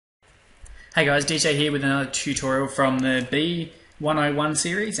Hey guys, DJ here with another tutorial from the Bee 101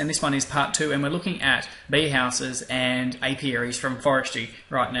 series, and this one is part 2, and we're looking at bee houses and apiaries from Forestry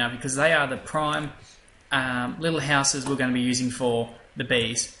right now because they are the prime little houses we're going to be using for the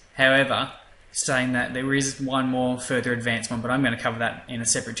bees. However, saying that there is one more further advanced one, but I'm going to cover that in a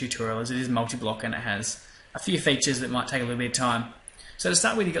separate tutorial as it is multi-block and it has a few features that might take a little bit of time. So to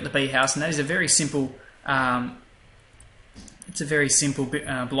start with, you've got the bee house, and that is a very simple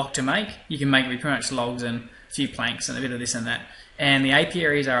block to make. You can make it with pretty much logs and a few planks and a bit of this and that. And the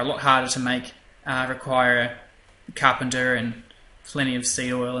apiaries are a lot harder to make, require a carpenter and plenty of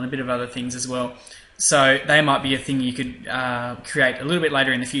seed oil and a bit of other things as well. So they might be a thing you could create a little bit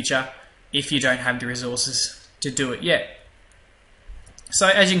later in the future if you don't have the resources to do it yet. So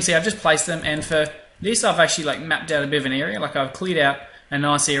as you can see, I've just placed them, and for this I've actually mapped out a bit of an area. I've cleared out a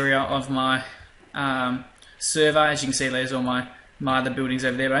nice area of my server. As you can see, there's all my other buildings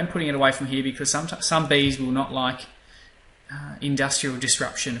over there, but I'm putting it away from here because some bees will not like industrial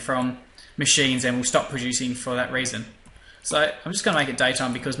disruption from machines and will stop producing for that reason. So I'm just going to make it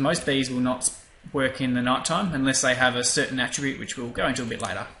daytime because most bees will not work in the nighttime unless they have a certain attribute, which we'll go into a bit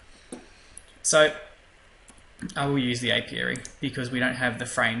later. So I will use the apiary because we don't have the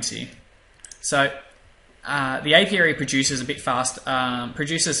frames here. So the apiary produces a bit fast,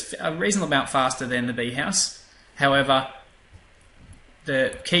 produces a reasonable amount faster than the bee house. However,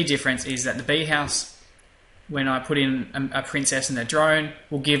 the key difference is that the bee house, when I put in a princess and a drone,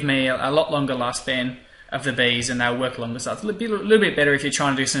 will give me a lot longer lifespan of the bees, and they'll work longer. So it's a little bit better if you're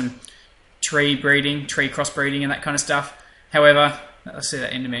trying to do some tree breeding, tree crossbreeding and that kind of stuff. However, I see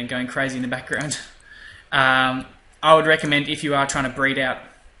that Enderman going crazy in the background. I would recommend, if you are trying to breed out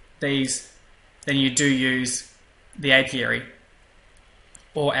bees, then you do use the apiary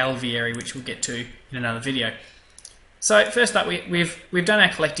or alveary, which we'll get to in another video. So first up, we've done our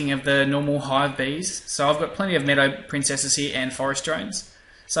collecting of the normal hive bees. So I've got plenty of meadow princesses here and forest drones.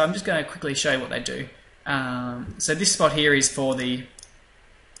 So I'm just going to quickly show you what they do. So this spot here is for the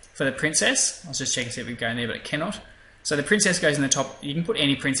princess. I was just checking to see if we can go in there, but it cannot. So the princess goes in the top. You can put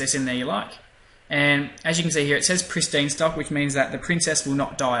any princess in there you like. And as you can see here, it says pristine stock, which means that the princess will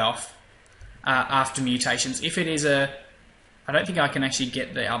not die off after mutations. If it is I don't think I can actually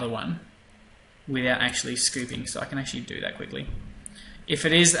get the other one without actually scooping, so I can actually do that quickly. If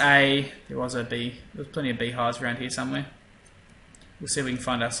it is there was plenty of beehives around here somewhere. We'll see if we can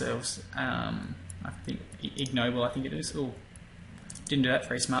find ourselves, I think, ignoble, I think it is. Oh, didn't do that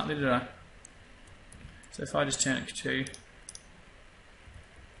very smartly, did I? So if I just turn it to,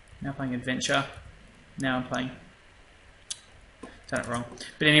 now playing adventure, now I'm playing, done it wrong.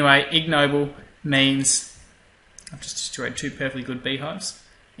 But anyway, ignoble means, I've just destroyed 2 perfectly good beehives.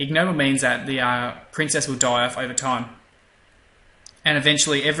 Ignoble means that the princess will die off over time. And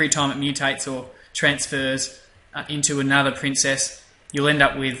eventually, every time it mutates or transfers into another princess, you'll end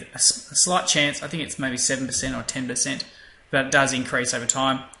up with a slight chance, I think it's maybe 7% or 10%, but it does increase over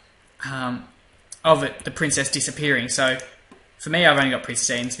time, of the princess disappearing. So for me, I've only got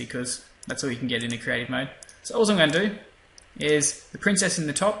pristines because that's all you can get in the creative mode. So all I'm going to do is the princess in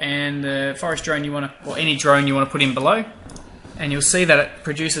the top and the forest drone or any drone you want to put in below, and you'll see that it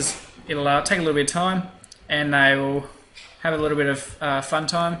produces. It'll take a little bit of time, and they will have a little bit of fun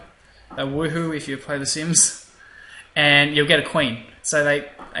time. They'll woohoo if you play The Sims, and you'll get a queen. So they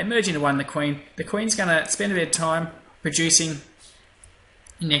merge into one. The queen's going to spend a bit of time producing.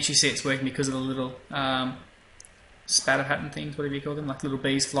 You can actually see it's working because of the little spatter pattern things, whatever you call them, like little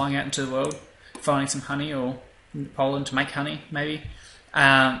bees flying out into the world, finding some honey or pollen to make honey, maybe.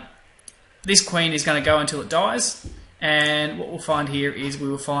 This queen is going to go until it dies, and what we'll find here is we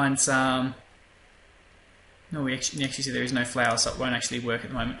will find some. No, we actually see there is no flowers, so it won't actually work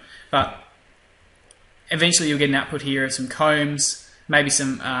at the moment. But eventually you'll get an output here of some combs, maybe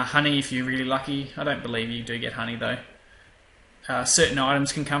some honey if you're really lucky. I don't believe you do get honey though. Certain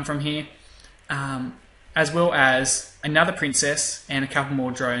items can come from here, as well as another princess and a couple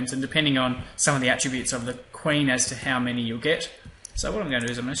more drones, and depending on some of the attributes of the queen as to how many you'll get. So what I'm going to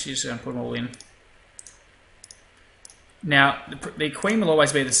do is I'm actually just going to put them all in. Now, the queen will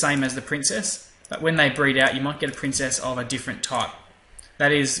always be the same as the princess, but when they breed out, you might get a princess of a different type.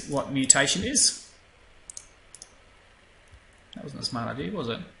 That is what mutation is. That wasn't a smart idea, was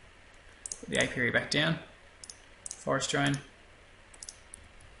it? Put the apiary back down. Forest drone.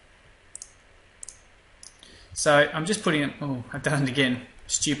 So I'm just putting it. Oh, I've done it again.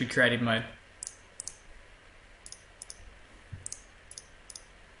 Stupid creative mode.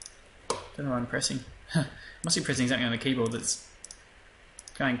 Don't know what I'm pressing. Must be pressing something on the keyboard that's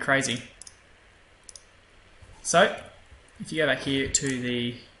going crazy. So if you go back here to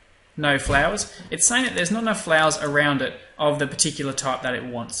the no flowers. It's saying that there's not enough flowers around it of the particular type that it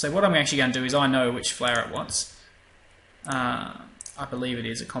wants. So what I'm actually going to do is I know which flower it wants. I believe it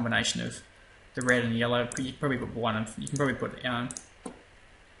is a combination of the red and yellow. You can probably put one. You can probably put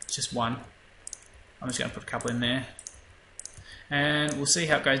just one. I'm just going to put a couple in there, and we'll see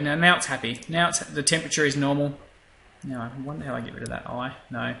how it goes. Now it's happy. Now the temperature is normal. Now I wonder how I get rid of that eye.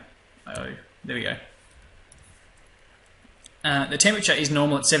 No. Oh, there we go. The temperature is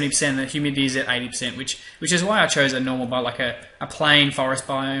normal at 70%, and the humidity is at 80%, which is why I chose a normal, like a plain forest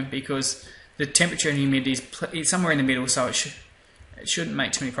biome, because the temperature and humidity is somewhere in the middle, so it shouldn't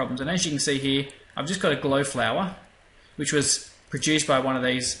make too many problems. And as you can see here, I've just got a glow flower, which was produced by one of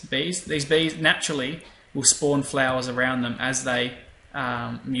these bees. These bees naturally will spawn flowers around them as they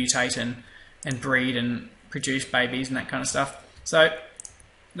mutate and breed and produce babies and that kind of stuff. So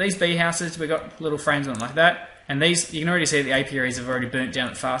these bee houses, we've got little frames on them like that. And these, you can already see the apiaries have already burnt down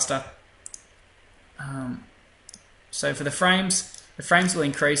it faster. So for the frames will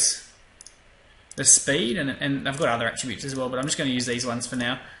increase the speed, and I've got other attributes as well, but I'm just going to use these ones for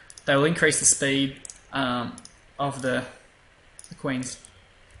now. They will increase the speed of the queen's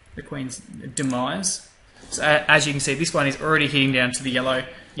demise. So as you can see, this one is already hitting down to the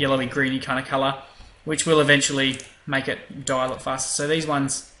yellowy greeny kind of colour, which will eventually make it die a lot faster. So these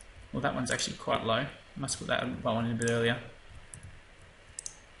ones, well, that one's actually quite low. I must put that one in a bit earlier.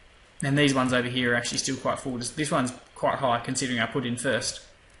 And these ones over here are actually still quite full. This one's quite high considering I put in first.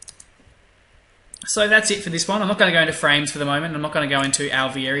 So that's it for this one. I'm not going to go into frames for the moment. I'm not going to go into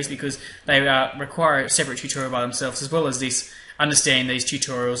apiaries because they require a separate tutorial by themselves, as well as this, understanding these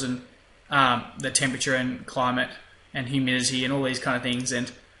tutorials and the temperature and climate and humidity and all these kind of things,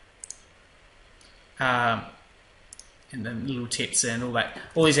 and the little tips and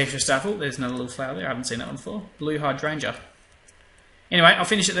all these extra stuff. Oh, there's another little flower there. I haven't seen that one before. Blue hydrangea. Anyway, I'll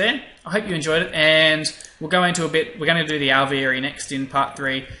finish it there. I hope you enjoyed it, and we'll go into we're going to do the apiary next in part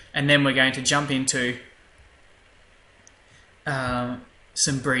 3, and then we're going to jump into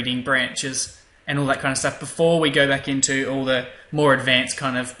some breeding branches and all that kind of stuff before we go back into all the more advanced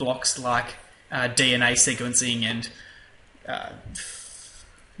kind of blocks like DNA sequencing and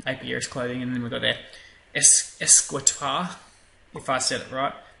apiarist clothing, and then we've got their escritoire, if I said it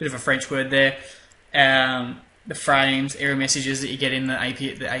right. Bit of a French word there. The frames, error messages that you get in the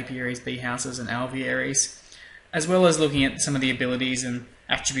apiaries, bee houses, and apiaries, as well as looking at some of the abilities and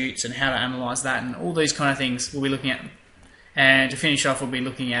attributes and how to analyse that, and all these kind of things we'll be looking at. And to finish off, we'll be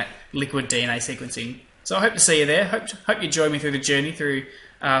looking at liquid DNA sequencing. So I hope to see you there. Hope you join me through the journey through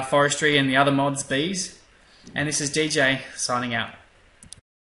forestry and the other mods, bees. And this is DJ signing out.